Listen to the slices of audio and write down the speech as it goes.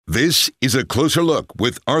This is A Closer Look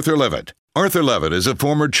with Arthur Levitt. Arthur Levitt is a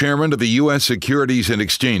former chairman of the U.S. Securities and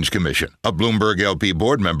Exchange Commission, a Bloomberg LP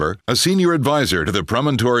board member, a senior advisor to the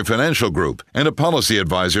Promontory Financial Group, and a policy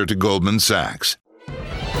advisor to Goldman Sachs.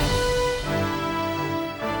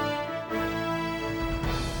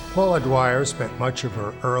 Paula Dwyer spent much of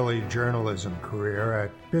her early journalism career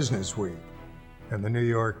at Businessweek and the New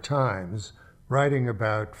York Times, writing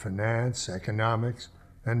about finance, economics,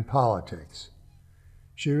 and politics.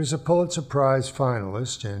 She was a Pulitzer Prize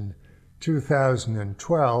finalist in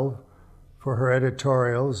 2012 for her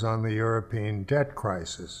editorials on the European debt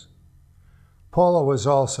crisis. Paula was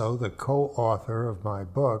also the co-author of my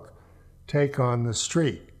book, Take on the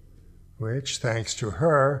Street, which, thanks to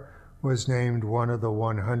her, was named one of the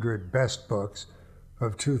 100 best books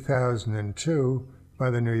of 2002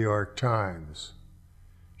 by the New York Times.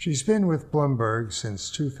 She's been with Bloomberg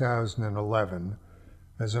since 2011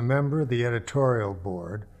 as a member of the editorial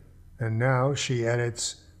board, and now she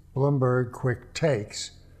edits Bloomberg Quick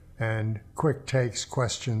Takes and Quick Takes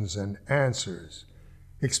Questions and Answers,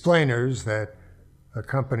 explainers that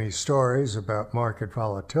accompany stories about market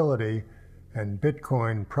volatility and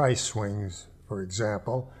Bitcoin price swings, for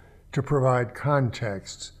example, to provide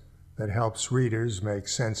context that helps readers make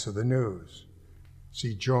sense of the news.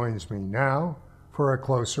 She joins me now for a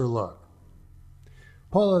closer look.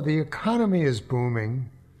 Paula, the economy is booming,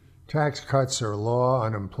 tax cuts are law,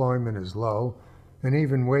 unemployment is low, and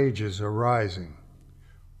even wages are rising.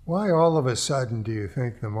 Why all of a sudden do you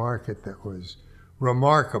think the market that was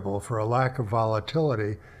remarkable for a lack of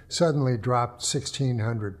volatility suddenly dropped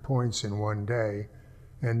 1,600 points in one day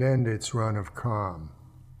and ended its run of calm?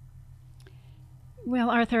 Well,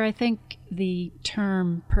 Arthur, I think the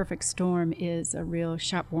term perfect storm is a real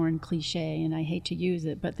shop-worn cliche, and I hate to use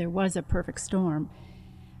it, but there was a perfect storm.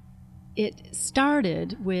 It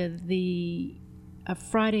started with a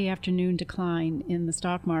Friday afternoon decline in the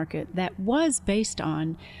stock market that was based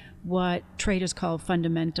on what traders call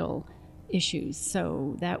fundamental issues.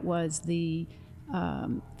 So that was the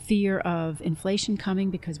fear of inflation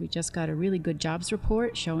coming because we just got a really good jobs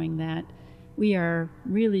report showing that we are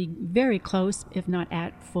really very close, if not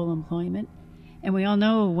at full employment. And we all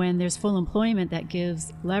know when there's full employment, that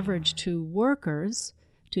gives leverage to workers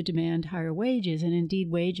to demand higher wages. And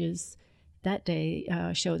indeed, wages that day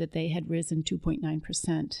show that they had risen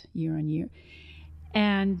 2.9% year on year.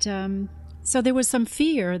 And so there was some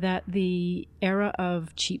fear that the era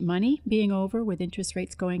of cheap money being over, with interest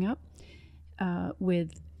rates going up,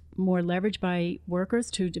 with more leverage by workers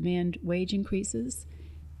to demand wage increases,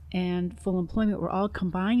 and full employment were all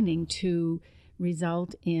combining to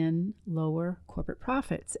result in lower corporate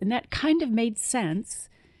profits. And that kind of made sense,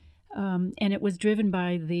 and it was driven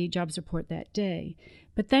by the jobs report that day.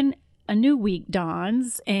 But then a new week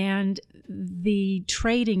dawns, and the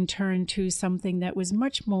trading turned to something that was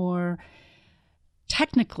much more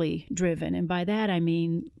technically driven. And by that, I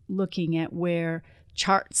mean looking at where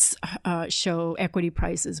charts show equity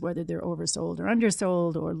prices, whether they're oversold or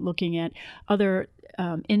undersold, or looking at other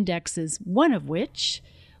indexes, one of which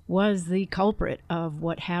was the culprit of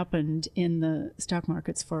what happened in the stock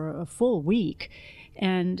markets for a full week.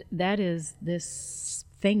 And that is this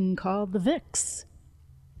thing called the VIX.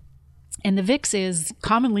 And the VIX is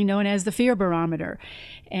commonly known as the fear barometer.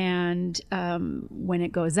 And when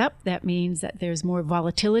it goes up, that means that there's more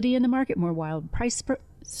volatility in the market, more wild price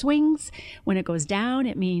swings. When it goes down,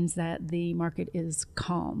 it means that the market is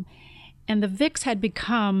calm. And the VIX had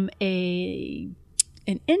become an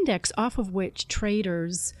index off of which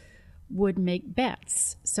traders would make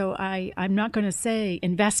bets. So I'm not going to say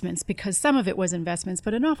investments, because some of it was investments,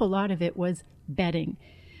 but an awful lot of it was betting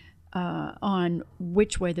on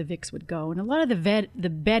which way the VIX would go. And a lot of the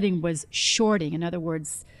betting was shorting, in other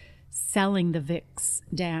words, selling the VIX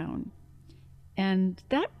down. And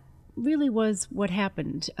that really was what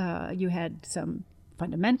happened. You had some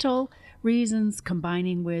fundamental reasons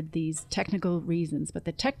combining with these technical reasons, but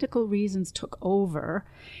the technical reasons took over.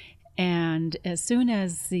 And as soon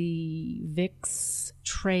as the VIX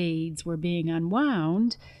trades were being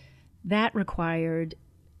unwound, that required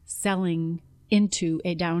selling into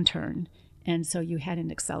a downturn. And so you had an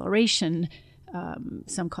acceleration,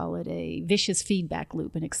 some call it a vicious feedback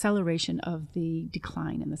loop, an acceleration of the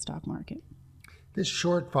decline in the stock market. This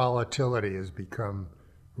short volatility has become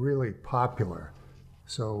really popular.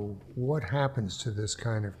 So what happens to this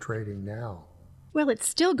kind of trading now? Well, it's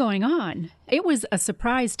still going on. It was a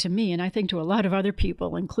surprise to me, and I think to a lot of other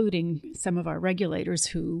people, including some of our regulators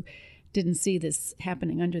who didn't see this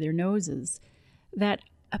happening under their noses, that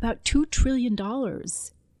about $2 trillion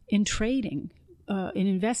in trading, in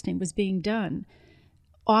investing, was being done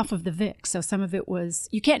off of the VIX. So some of it was,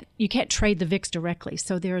 you can't trade the VIX directly.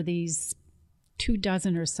 So there are these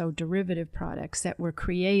 24 or so derivative products that were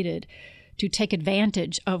created to take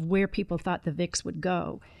advantage of where people thought the VIX would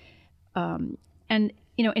go. And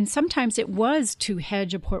sometimes it was to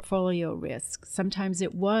hedge a portfolio risk. Sometimes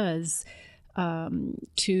it was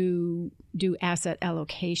to do asset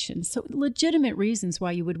allocation. So legitimate reasons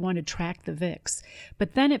why you would want to track the VIX.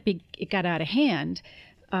 But then it got out of hand.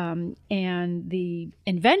 And the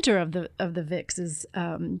inventor of the VIX is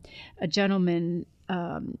a gentleman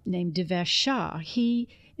named Devesh Shah. He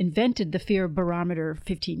invented the fear barometer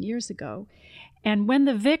 15 years ago. And when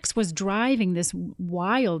the VIX was driving this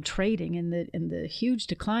wild trading and the huge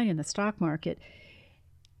decline in the stock market,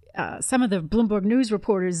 some of the Bloomberg News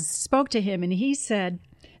reporters spoke to him, and he said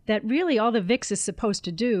that really all the VIX is supposed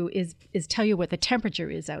to do is tell you what the temperature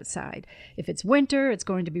is outside. If it's winter, it's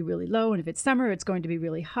going to be really low, and if it's summer, it's going to be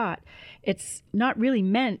really hot. It's not really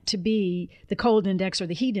meant to be the cold index or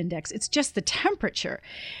the heat index. It's just the temperature.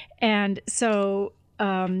 And so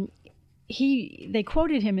they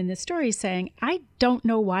quoted him in this story saying, "I don't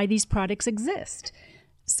know why these products exist."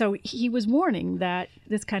 So he was warning that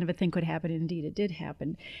this kind of a thing could happen, and indeed it did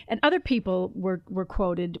happen. And other people were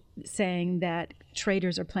quoted saying that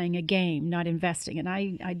traders are playing a game, not investing. And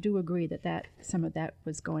I do agree that some of that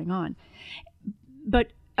was going on.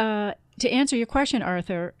 But to answer your question,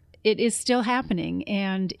 Arthur, it is still happening,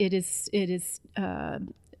 and it is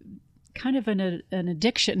kind of an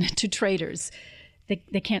addiction to traders.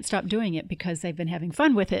 They can't stop doing it because they've been having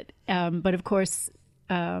fun with it. But of course,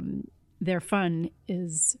 their fun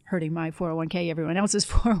is hurting my 401k, everyone else's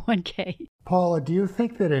 401k. Paula, do you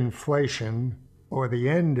think that inflation or the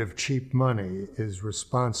end of cheap money is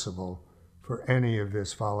responsible for any of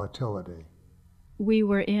this volatility? We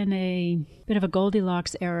were in a bit of a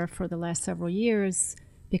Goldilocks era for the last several years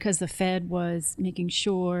because the Fed was making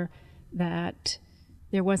sure that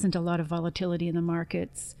there wasn't a lot of volatility in the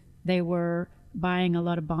markets. They were buying a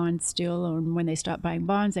lot of bonds still, and when they stopped buying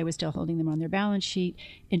bonds, they were still holding them on their balance sheet.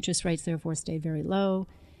 Interest rates, therefore, stayed very low.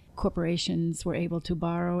 Corporations were able to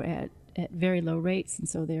borrow at very low rates, and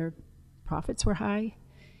so their profits were high.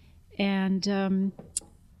 And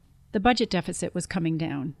the budget deficit was coming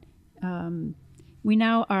down. We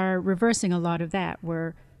now are reversing a lot of that.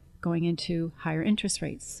 We're going into higher interest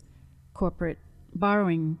rates. Corporate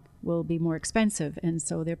borrowing will be more expensive, and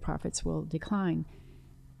so their profits will decline.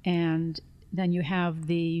 And then you have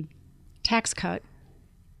the tax cut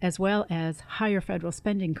as well as higher federal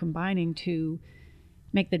spending combining to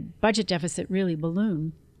make the budget deficit really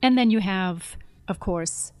balloon. And then you have, of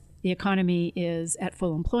course, the economy is at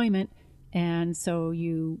full employment, and so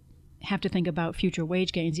you have to think about future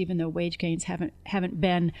wage gains, even though wage gains haven't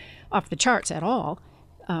been off the charts at all.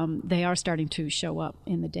 They are starting to show up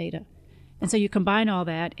in the data. And so you combine all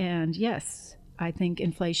that, and yes, I think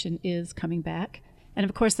inflation is coming back. And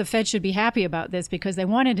of course, the Fed should be happy about this because they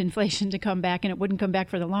wanted inflation to come back, and it wouldn't come back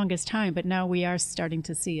for the longest time. But now we are starting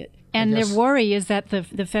to see it. And their worry is that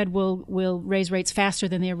the Fed will raise rates faster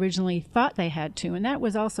than they originally thought they had to. And that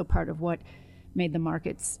was also part of what made the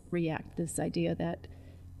markets react, this idea that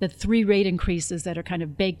the 3 rate increases that are kind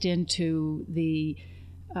of baked into the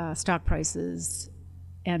stock prices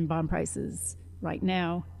and bond prices right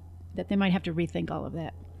now, that they might have to rethink all of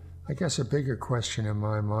that. I guess a bigger question in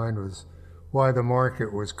my mind was why the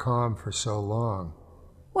market was calm for so long.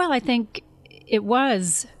 Well, I think it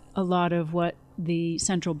was a lot of what the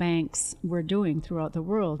central banks were doing throughout the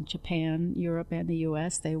world. Japan, Europe, and the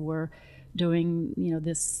U.S., they were doing,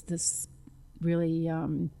 this really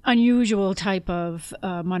unusual type of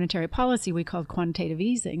monetary policy we called quantitative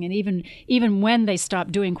easing. And even when they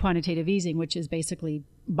stopped doing quantitative easing, which is basically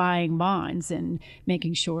buying bonds and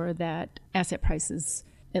making sure that asset prices,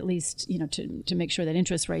 at least, to make sure that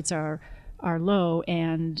interest rates are low,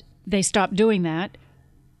 and they stopped doing that.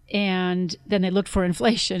 And then they looked for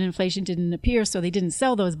inflation. Inflation didn't appear, so they didn't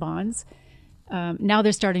sell those bonds. Now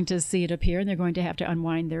they're starting to see it appear, and they're going to have to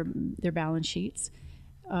unwind their balance sheets.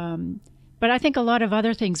 But I think a lot of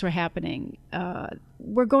other things were happening.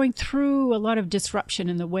 We're going through a lot of disruption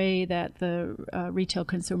in the way that the retail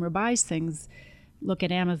consumer buys things. Look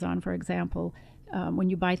at Amazon, for example. When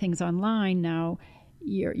you buy things online now,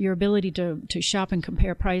 your ability to shop and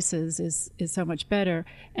compare prices is so much better.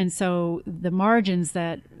 And so the margins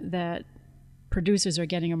that producers are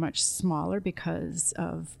getting are much smaller because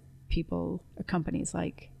of people or companies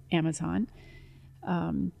like Amazon.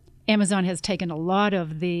 Amazon has taken a lot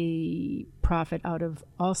of the profit out of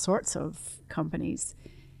all sorts of companies.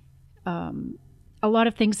 A lot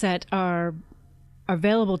of things that are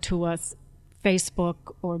available to us,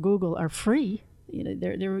 Facebook or Google, are free.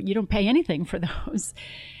 You don't pay anything for those.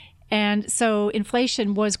 And so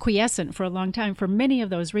inflation was quiescent for a long time for many of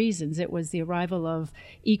those reasons. It was the arrival of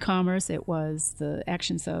e-commerce. It was the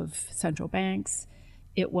actions of central banks.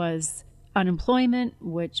 It was unemployment,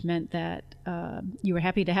 which meant that you were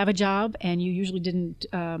happy to have a job, and you usually didn't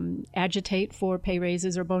agitate for pay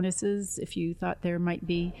raises or bonuses if you thought there might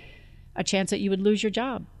be a chance that you would lose your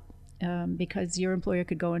job because your employer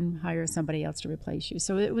could go and hire somebody else to replace you.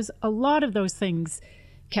 So it was a lot of those things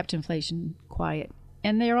kept inflation quiet.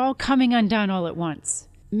 And they're all coming undone all at once.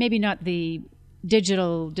 Maybe not the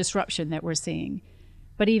digital disruption that we're seeing,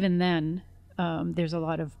 but even then, there's a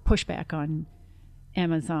lot of pushback on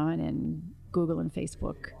Amazon and Google and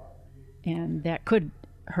Facebook, and that could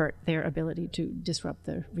hurt their ability to disrupt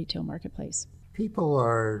the retail marketplace. People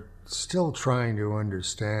are still trying to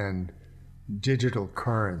understand digital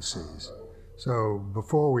currencies. So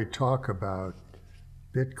before we talk about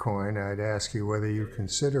Bitcoin, I'd ask you whether you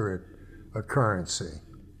consider it a currency.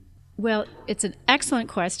 Well, it's an excellent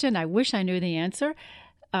question. I wish I knew the answer.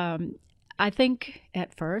 I think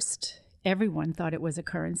at first everyone thought it was a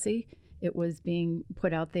currency. It was being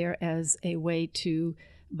put out there as a way to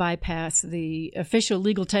bypass the official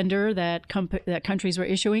legal tender that countries were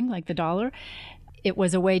issuing, like the dollar. It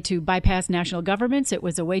was a way to bypass national governments. It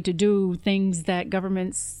was a way to do things that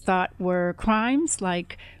governments thought were crimes,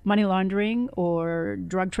 like money laundering or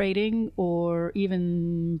drug trading or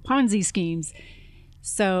even Ponzi schemes.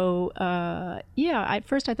 So, at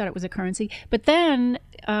first I thought it was a currency. But then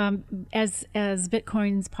as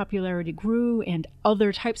Bitcoin's popularity grew and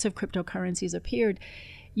other types of cryptocurrencies appeared,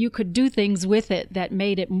 you could do things with it that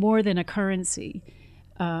made it more than a currency.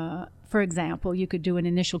 For example, you could do an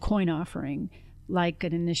initial coin offering, like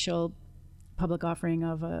an initial public offering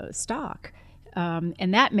of a stock.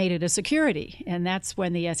 And that made it a security. And that's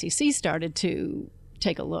when the SEC started to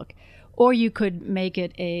take a look. Or you could make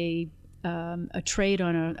it a trade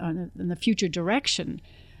on the future direction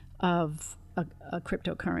of a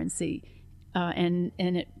cryptocurrency. And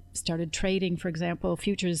it started trading, for example,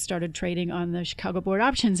 futures started trading on the Chicago Board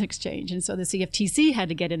Options Exchange. And so the CFTC had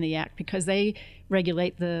to get in the act because they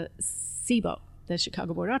regulate the CBOE, the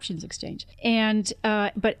Chicago Board Options Exchange. And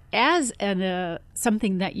but as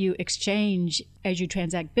something that you exchange as you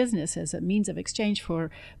transact business, as a means of exchange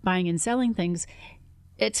for buying and selling things,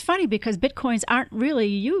 it's funny because Bitcoins aren't really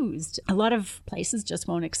used. A lot of places just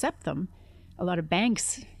won't accept them. A lot of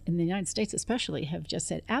banks in the United States especially have just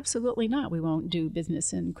said, absolutely not, we won't do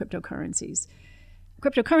business in cryptocurrencies.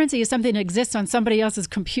 Cryptocurrency is something that exists on somebody else's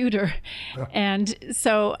computer. And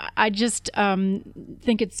so I just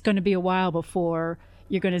think it's going to be a while before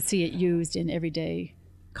you're going to see it used in everyday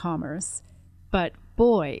commerce. But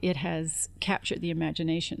boy, it has captured the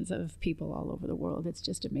imaginations of people all over the world. It's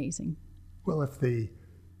just amazing. Well, if the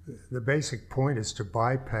basic point is to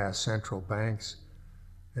bypass central banks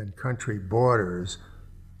and country borders,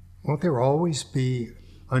 won't there always be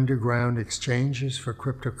underground exchanges for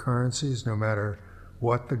cryptocurrencies, no matter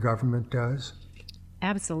what the government does?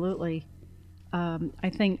 Absolutely. I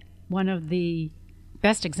think one of the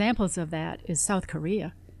best examples of that is South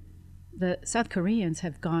Korea. The South Koreans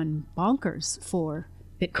have gone bonkers for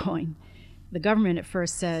Bitcoin. The government at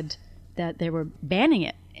first said that they were banning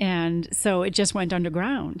it, and so it just went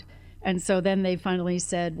underground. And so then they finally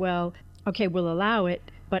said, well, okay, we'll allow it,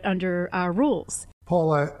 but under our rules.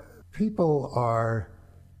 Paula, people are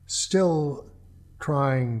still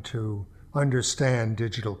trying to understand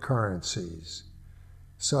digital currencies.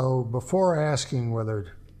 So before asking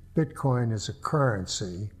whether Bitcoin is a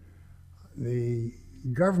currency, the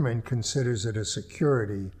government considers it a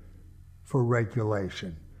security for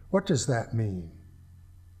regulation. What does that mean?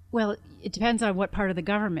 Well, it depends on what part of the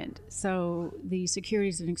government. So the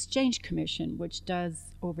Securities and Exchange Commission, which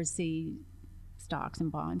does oversee stocks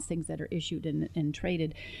and bonds, things that are issued and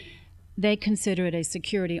traded, they consider it a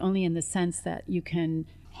security only in the sense that you can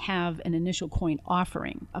have an initial coin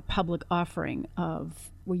offering, a public offering of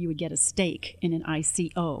where you would get a stake in an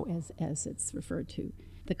ICO, as it's referred to.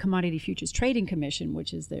 The Commodity Futures Trading Commission,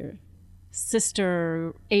 which is their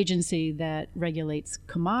sister agency that regulates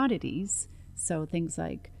commodities, so things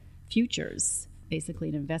like futures, basically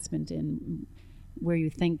an investment in where you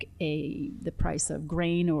think the price of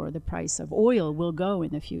grain or the price of oil will go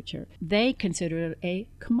in the future. They consider it a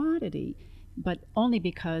commodity, but only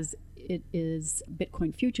because it is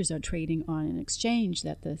Bitcoin futures are trading on an exchange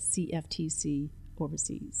that the CFTC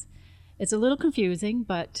oversees. It's a little confusing,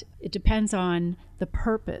 but it depends on the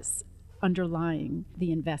purpose underlying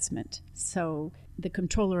the investment. So the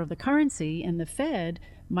controller of the currency and the Fed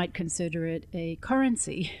might consider it a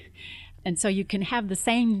currency. And so you can have the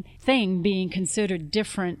same thing being considered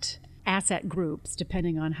different asset groups,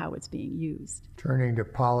 depending on how it's being used. Turning to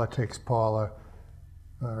politics, Paula,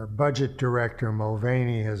 our budget director,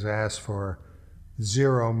 Mulvaney, has asked for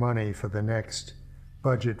zero money for the next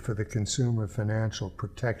budget for the Consumer Financial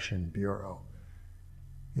Protection Bureau.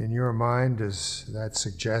 In your mind, does that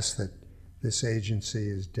suggest that this agency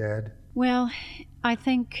is dead? Well, I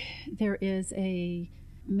think there is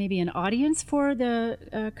maybe an audience for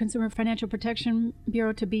the Consumer Financial Protection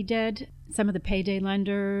Bureau to be dead. Some of the payday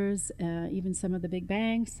lenders, even some of the big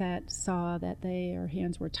banks that saw that their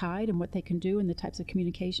hands were tied and what they can do and the types of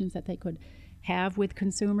communications that they could have with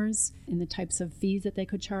consumers and the types of fees that they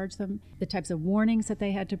could charge them, the types of warnings that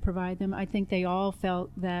they had to provide them. I think they all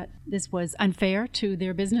felt that this was unfair to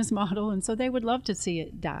their business model, and so they would love to see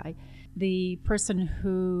it die. The person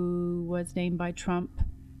who was named by Trump,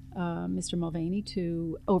 Mr. Mulvaney,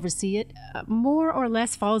 to oversee it, more or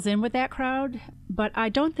less falls in with that crowd, but I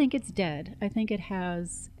don't think it's dead. I think it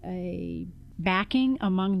has a backing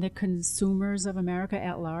among the consumers of America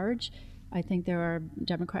at large. I think there are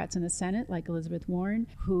Democrats in the Senate, like Elizabeth Warren,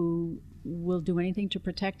 who will do anything to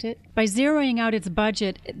protect it. By zeroing out its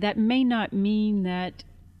budget, that may not mean that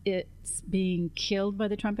it's being killed by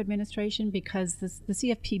the Trump administration, because the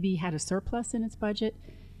CFPB had a surplus in its budget.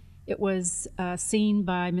 It was seen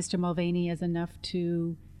by Mr. Mulvaney as enough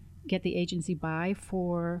to get the agency by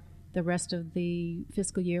for the rest of the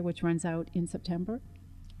fiscal year, which runs out in September.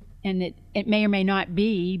 And it may or may not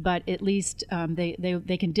be, but at least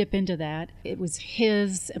they can dip into that. It was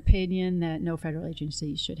his opinion that no federal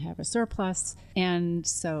agency should have a surplus, and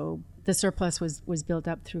so the surplus was built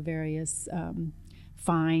up through various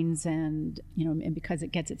fines, and because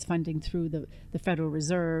it gets its funding through the Federal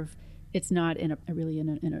Reserve, it's not really in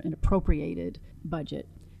an appropriated budget.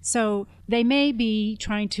 So they may be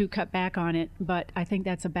trying to cut back on it, but I think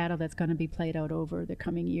that's a battle that's going to be played out over the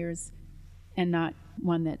coming years, and not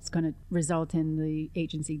one that's going to result in the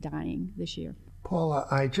agency dying this year. Paula,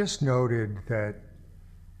 I just noted that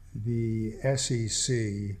the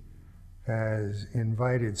SEC has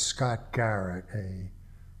invited Scott Garrett, a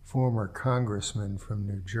former congressman from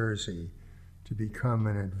New Jersey, to become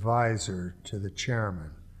an advisor to the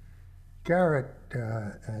chairman. Garrett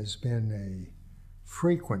has been a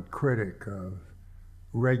frequent critic of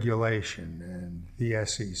regulation and the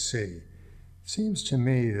SEC. It seems to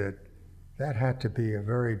me that had to be a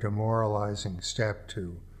very demoralizing step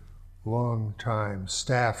to longtime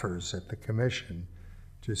staffers at the commission,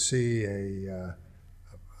 to see a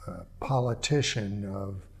politician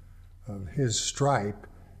of his stripe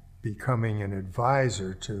becoming an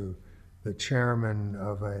advisor to the chairman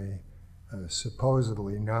of a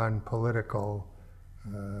supposedly non-political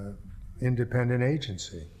independent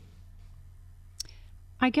agency.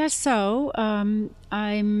 I guess so.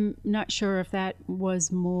 I'm not sure if that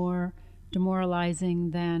was more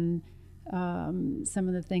demoralizing than some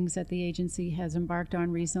of the things that the agency has embarked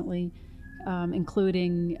on recently,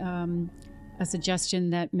 including a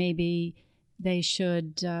suggestion that maybe they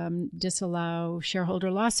should disallow shareholder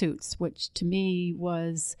lawsuits, which to me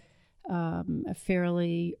was a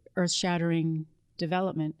fairly earth-shattering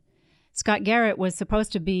development. Scott Garrett was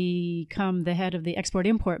supposed to become the head of the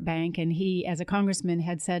Export-Import Bank, and he, as a congressman,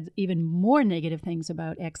 had said even more negative things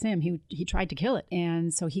about Ex-Im. He tried to kill it,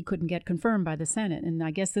 and so he couldn't get confirmed by the Senate. And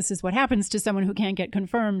I guess this is what happens to someone who can't get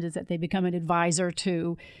confirmed, is that they become an advisor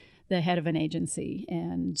to the head of an agency.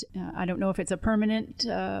 And I don't know if it's a permanent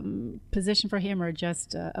position for him or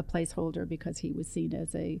just a placeholder, because he was seen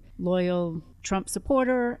as a loyal Trump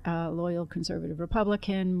supporter, a loyal conservative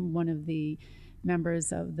Republican, one of the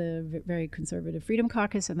members of the very conservative Freedom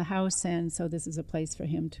Caucus in the House, and so this is a place for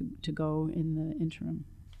him to go in the interim.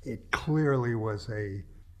 It clearly was a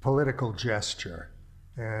political gesture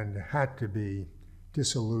and had to be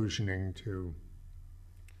disillusioning to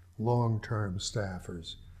long-term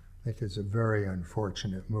staffers. I think it's a very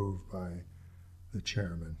unfortunate move by the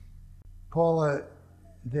chairman. Paula,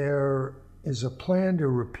 there is a plan to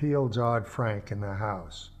repeal Dodd-Frank in the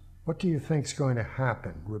House. What do you think is going to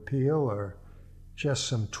happen? Repeal, or just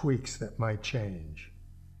some tweaks that might change?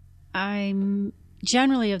 I'm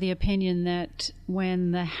generally of the opinion that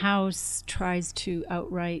when the House tries to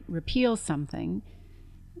outright repeal something,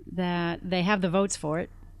 that they have the votes for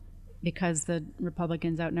it, because the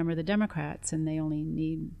Republicans outnumber the Democrats, and they only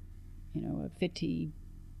need, a 50%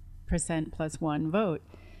 plus one vote.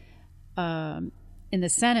 In the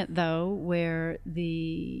Senate, though, where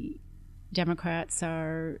the Democrats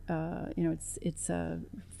are, it's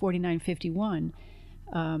 49-51.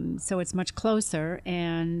 So it's much closer,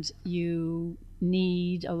 and you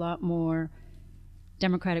need a lot more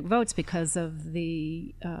Democratic votes because of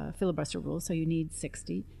the filibuster rule, so you need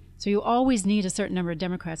 60. So you always need a certain number of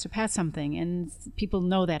Democrats to pass something, and people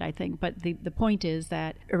know that, I think. But the point is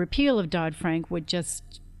that a repeal of Dodd-Frank would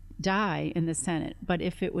just die in the Senate. But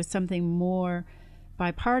if it was something more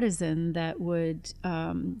bipartisan that would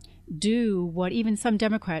do what even some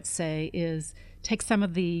Democrats say is take some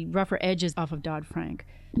of the rougher edges off of Dodd-Frank,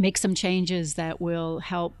 make some changes that will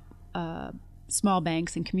help small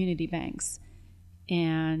banks and community banks,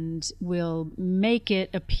 and will make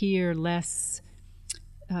it appear less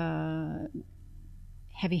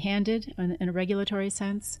heavy-handed in a regulatory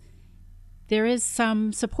sense. There is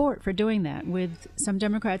some support for doing that with some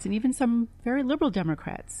Democrats and even some very liberal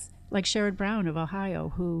Democrats, like Sherrod Brown of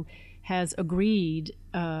Ohio, who has agreed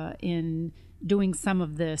in doing some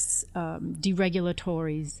of this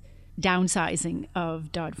deregulatory downsizing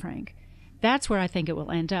of Dodd-Frank. That's where I think it will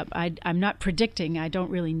end up. I'm not predicting. I don't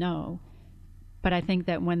really know. But I think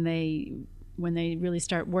that when they really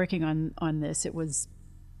start working on this, it was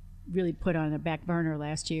really put on a back burner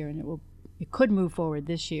last year, and it could move forward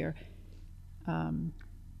this year.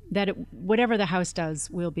 Whatever the House does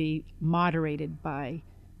will be moderated by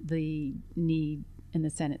the need in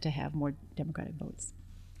the Senate to have more Democratic votes.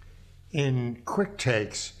 In quick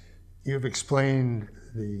takes, you've explained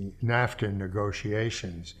the NAFTA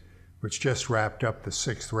negotiations, which just wrapped up the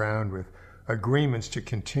 6th round with agreements to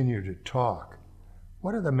continue to talk.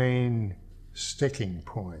 What are the main sticking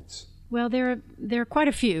points? Well, there are quite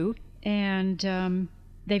a few, and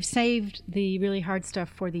they've saved the really hard stuff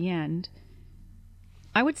for the end.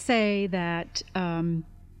 I would say that one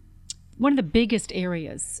of the biggest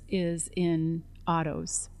areas is in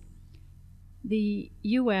autos. The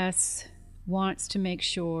U.S. wants to make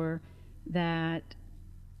sure that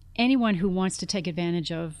anyone who wants to take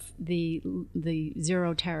advantage of the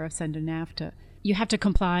zero tariffs under NAFTA, you have to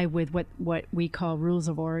comply with what we call rules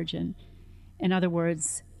of origin. In other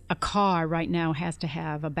words, a car right now has to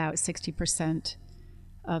have about 60%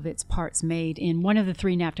 of its parts made in one of the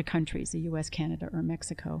 3 NAFTA countries, the U.S., Canada, or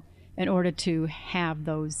Mexico, in order to have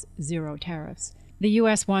those zero tariffs. The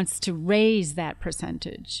U.S. wants to raise that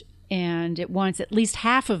percentage, and it wants at least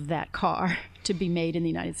half of that car to be made in the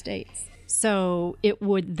United States. So it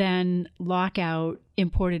would then lock out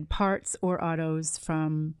imported parts or autos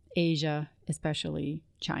from Asia, especially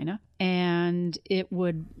China. And it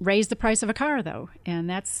would raise the price of a car, though, and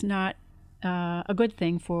that's not a good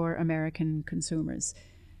thing for American consumers.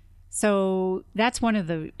 So that's one of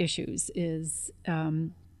the issues, is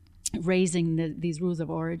raising these rules of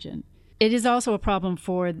origin. It is also a problem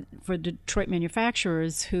for Detroit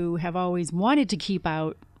manufacturers who have always wanted to keep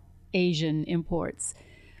out Asian imports.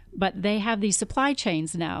 But they have these supply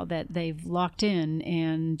chains now that they've locked in,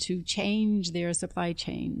 and to change their supply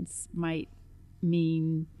chains might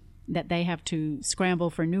mean that they have to scramble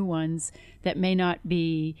for new ones that may not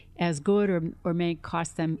be as good or may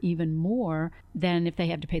cost them even more than if they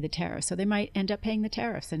have to pay the tariffs. So they might end up paying the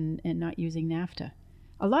tariffs and not using NAFTA.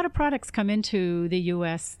 A lot of products come into the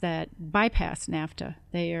U.S. that bypass NAFTA.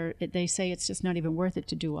 They say it's just not even worth it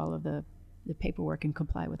to do all of the paperwork and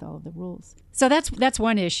comply with all of the rules. So that's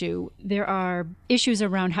one issue. There are issues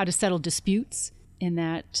around how to settle disputes, in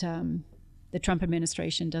that the Trump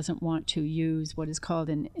administration doesn't want to use what is called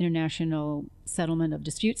an international settlement of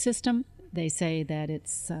dispute system. They say that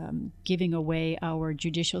it's giving away our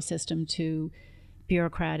judicial system to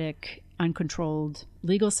bureaucratic, uncontrolled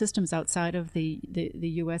legal systems outside of the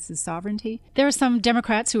U.S.'s sovereignty. There are some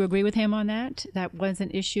Democrats who agree with him on that. That was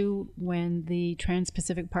an issue when the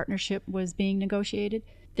Trans-Pacific Partnership was being negotiated.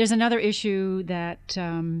 There's another issue that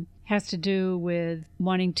has to do with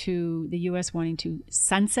the U.S. wanting to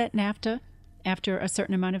sunset NAFTA after a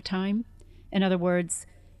certain amount of time. In other words,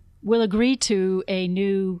 we'll agree to a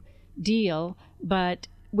new deal, but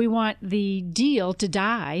we want the deal to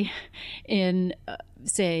die in,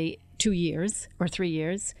 say, 2 years or 3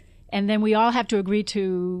 years, and then we all have to agree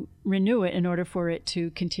to renew it in order for it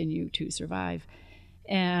to continue to survive.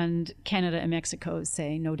 And Canada and Mexico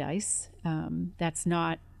say no dice. That's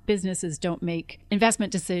not, businesses don't make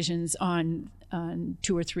investment decisions on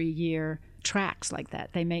 2 or 3 year tracks like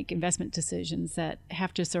that. They make investment decisions that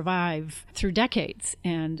have to survive through decades,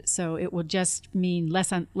 and so it will just mean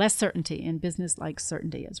less certainty, and business likes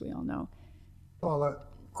certainty, as we all know. Paula,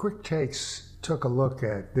 Quick Takes took a look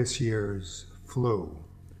at this year's flu.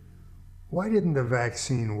 Why didn't the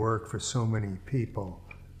vaccine work for so many people?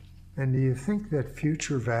 And do you think that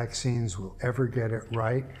future vaccines will ever get it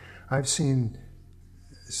right? I've seen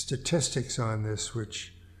statistics on this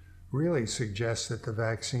which really suggest that the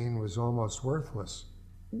vaccine was almost worthless.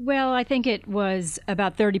 Well, I think it was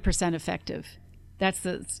about 30% effective. That's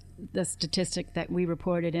the statistic that we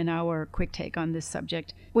reported in our quick take on this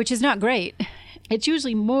subject, which is not great. It's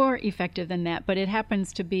usually more effective than that, but it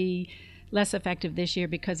happens to be less effective this year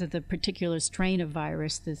because of the particular strain of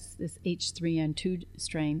virus, this H3N2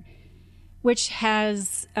 strain, which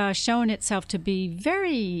has shown itself to be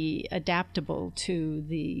very adaptable to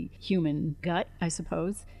the human gut, I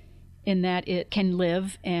suppose, in that it can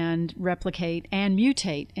live and replicate and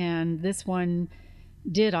mutate. And this one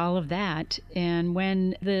did all of that. And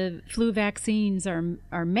when the flu vaccines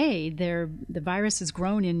are made, the virus is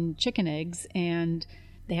grown in chicken eggs, and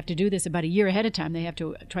they have to do this about a year ahead of time. They have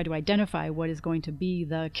to try to identify what is going to be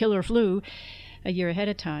the killer flu a year ahead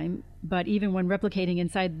of time. But even when replicating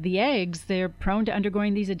inside the eggs, they're prone to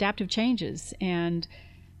undergoing these adaptive changes. And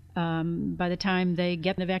by the time they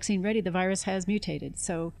get the vaccine ready, the virus has mutated.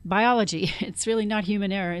 So biology, it's really not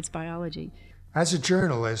human error, it's biology. As a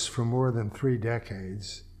journalist for more than 3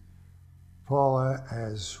 decades, Paula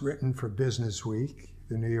has written for Business Week,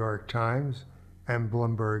 the New York Times, and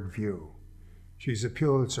Bloomberg View. She's a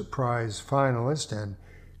Pulitzer Prize finalist and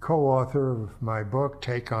co-author of my book,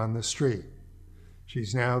 Take on the Street.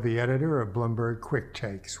 She's now the editor of Bloomberg Quick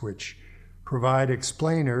Takes, which provide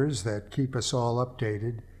explainers that keep us all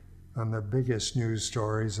updated on the biggest news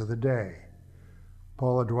stories of the day.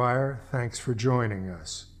 Paula Dwyer, thanks for joining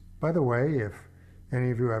us. By the way, if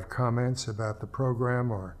any of you have comments about the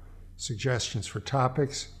program or suggestions for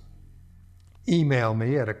topics, email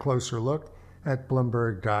me at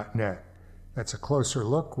acloserlook@bloomberg.net. That's a closer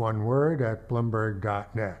look, one word, at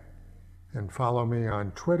bloomberg.net. And follow me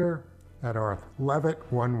on Twitter at Arthur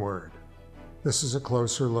Levitt, one word. This is A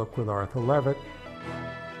Closer Look with Arthur Levitt.